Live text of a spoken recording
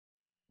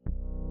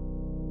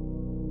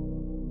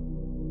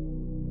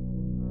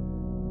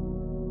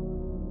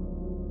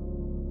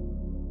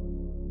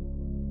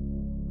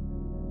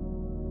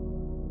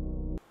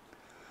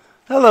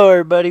Hello,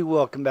 everybody.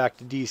 Welcome back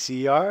to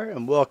DCR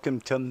and welcome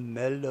to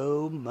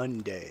Mellow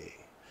Monday.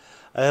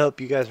 I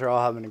hope you guys are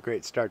all having a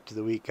great start to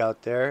the week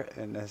out there,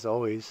 and as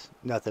always,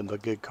 nothing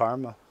but good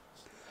karma.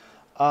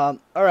 All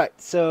right,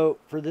 so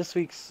for this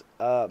week's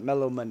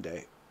Mellow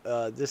Monday,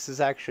 this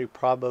is actually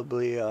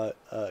probably a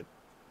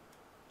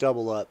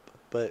double up,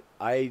 but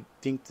I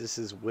think this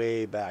is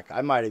way back.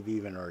 I might have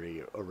even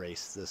already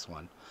erased this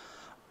one.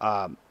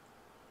 Um,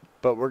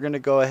 but we're going to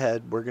go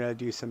ahead. We're going to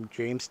do some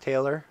James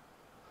Taylor,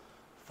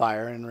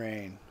 Fire and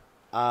Rain.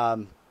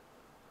 Um,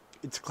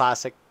 it's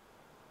classic.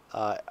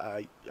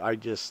 I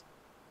just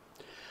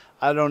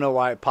I don't know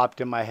why it popped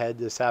in my head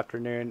this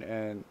afternoon,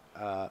 and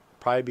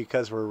probably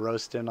because we're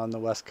roasting on the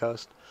West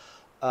Coast.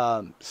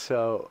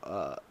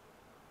 So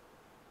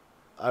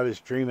I was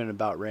dreaming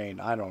about rain.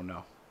 I don't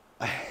know.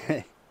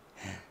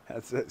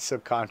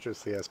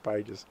 Subconsciously, I was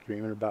probably just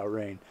dreaming about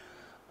rain.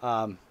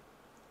 Um,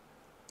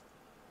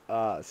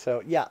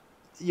 so yeah,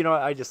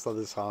 I just love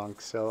the song.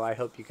 So I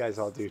hope you guys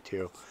all do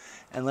too.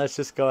 And let's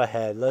just go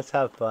ahead. Let's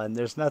have fun.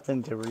 There's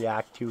nothing to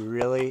react to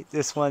really.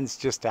 This one's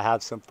just to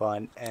have some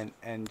fun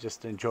and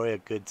just enjoy a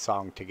good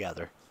song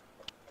together.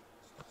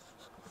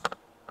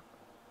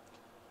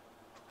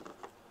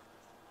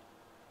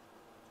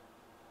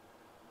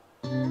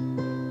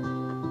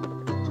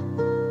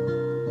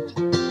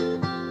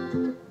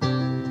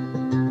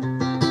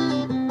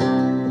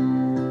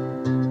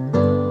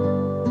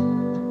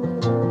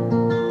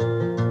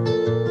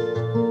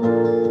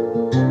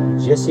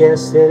 Just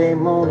yesterday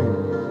morning,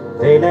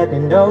 they let me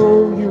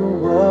know you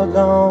were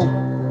gone.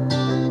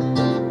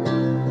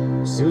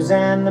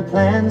 Suzanne, the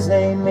plans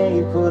they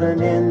made put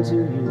an end to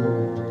you.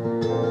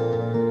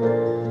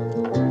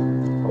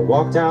 I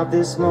walked out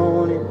this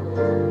morning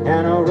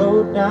and I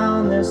wrote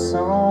down this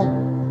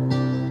song.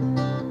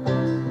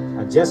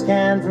 I just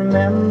can't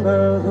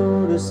remember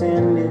who to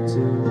send it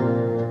to.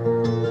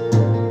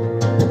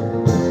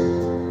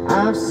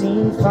 I've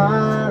seen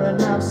fire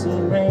and I've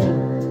seen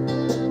rain.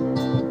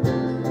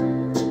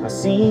 I've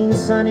seen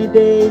sunny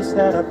days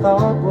that I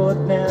thought would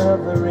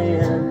never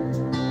end.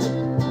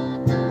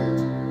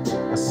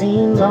 I've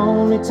seen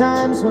lonely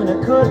times when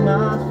I could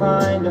not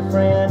find a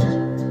friend.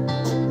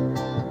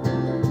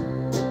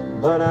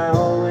 But I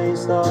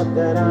always thought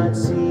that I'd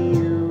see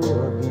you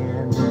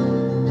again.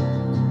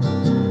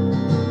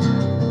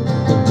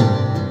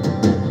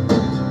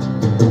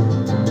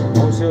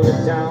 Won't you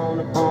look down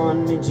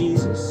upon me,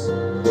 Jesus?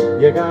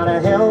 You gotta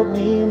help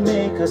me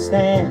make a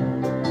stand.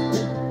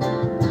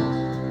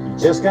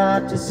 Just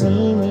got to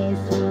see me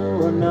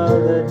through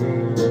another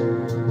day.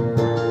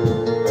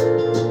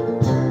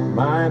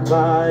 My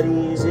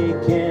body's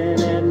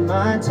aching and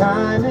my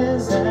time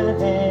is at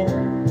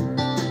hand.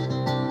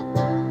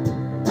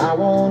 I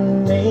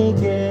won't make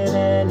it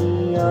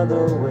any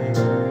other way.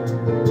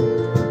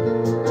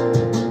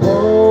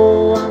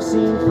 Oh, I've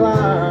seen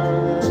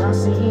fire and I've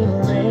seen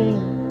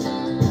rain.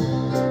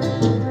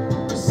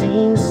 I've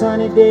seen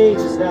sunny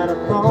days that I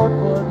thought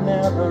would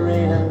never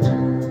end.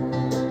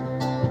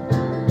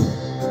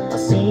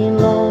 Seen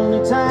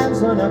lonely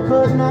times when I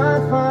could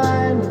not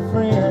find a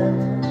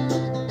friend.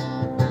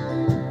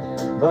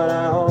 But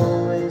I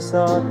always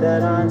thought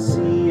that I'd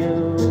see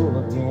you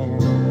again.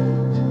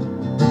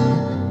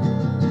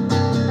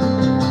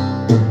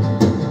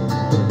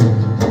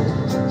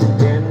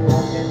 Been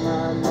walking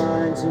my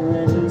mind to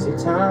an easy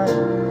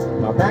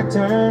time, my back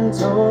turned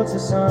towards the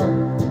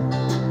sun.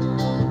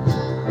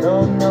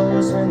 Lord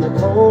knows when the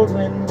cold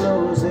wind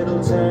blows,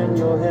 it'll turn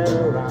your head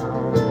around.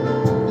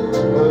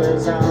 Well,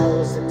 there's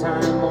hours of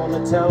time on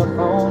the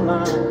telephone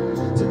line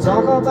to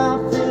talk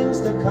about things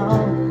to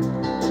come.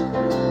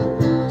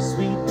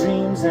 Sweet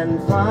dreams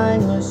and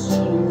flying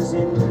machines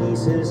in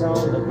pieces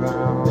on the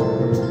ground.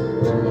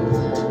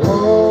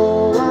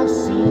 Oh, I've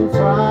seen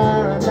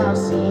fire and I've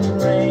seen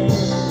rain.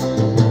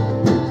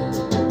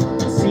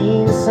 I've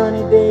seen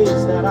sunny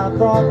days that I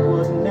thought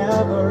would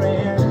never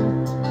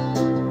end.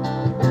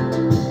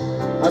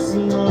 I've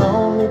seen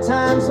lonely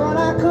times when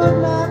I could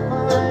not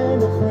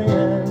find a friend.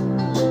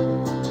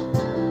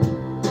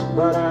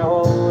 But I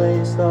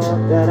always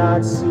thought that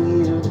I'd see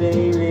you,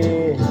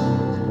 baby,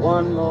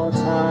 one more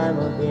time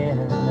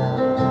again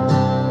now.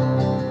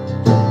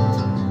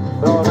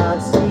 Thought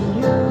I'd see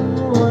you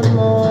one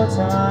more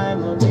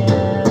time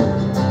again.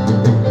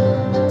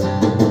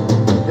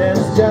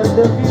 There's just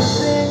a few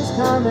things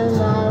coming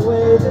my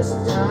way this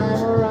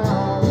time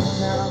around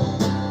now.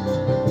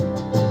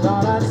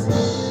 Thought I'd see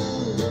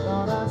you,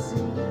 thought I'd see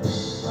you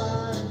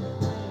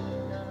finally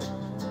now.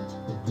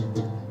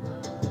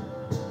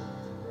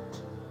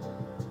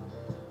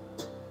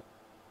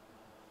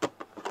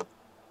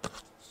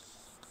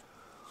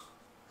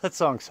 That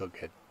song's so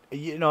good.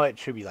 It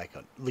should be like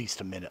at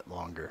least a minute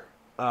longer.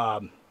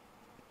 Um,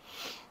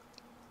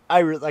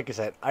 like I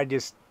said, I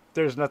just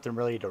there's nothing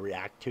really to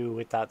react to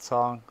with that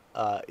song.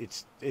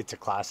 It's a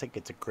classic.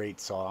 It's a great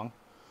song.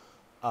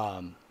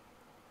 Um,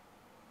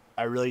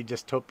 I really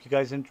just hope you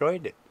guys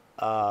enjoyed it.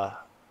 Uh,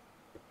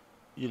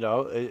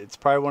 it's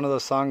probably one of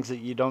those songs that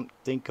you don't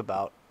think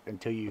about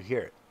until you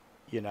hear it.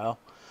 You know,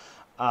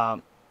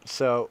 um,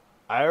 so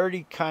I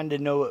already kind of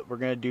know what we're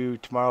gonna do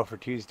tomorrow for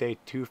Tuesday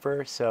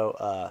twofer,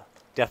 so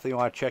definitely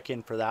want to check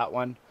in for that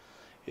one.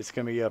 It's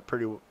gonna be a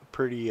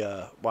pretty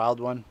wild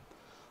one.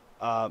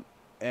 Um,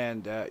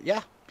 and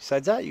yeah,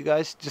 besides that, you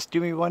guys just do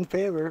me one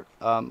favor.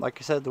 Like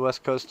I said, the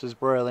West Coast is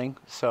broiling,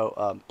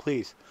 so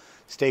please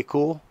stay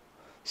cool,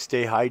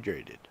 stay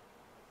hydrated,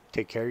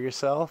 take care of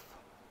yourself,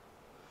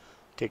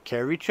 take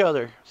care of each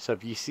other. So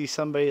if you see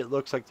somebody that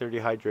looks like they're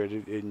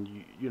dehydrated,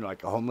 and you know,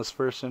 like a homeless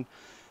person,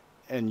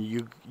 and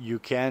you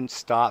can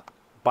stop,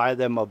 buy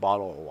them a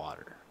bottle of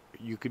water.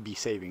 You could be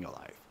saving a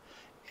life.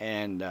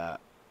 And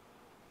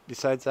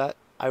besides that,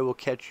 I will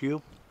catch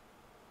you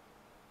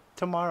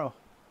tomorrow.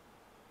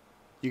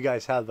 You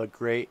guys have a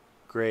great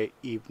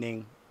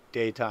evening,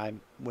 daytime,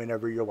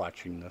 whenever you're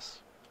watching this.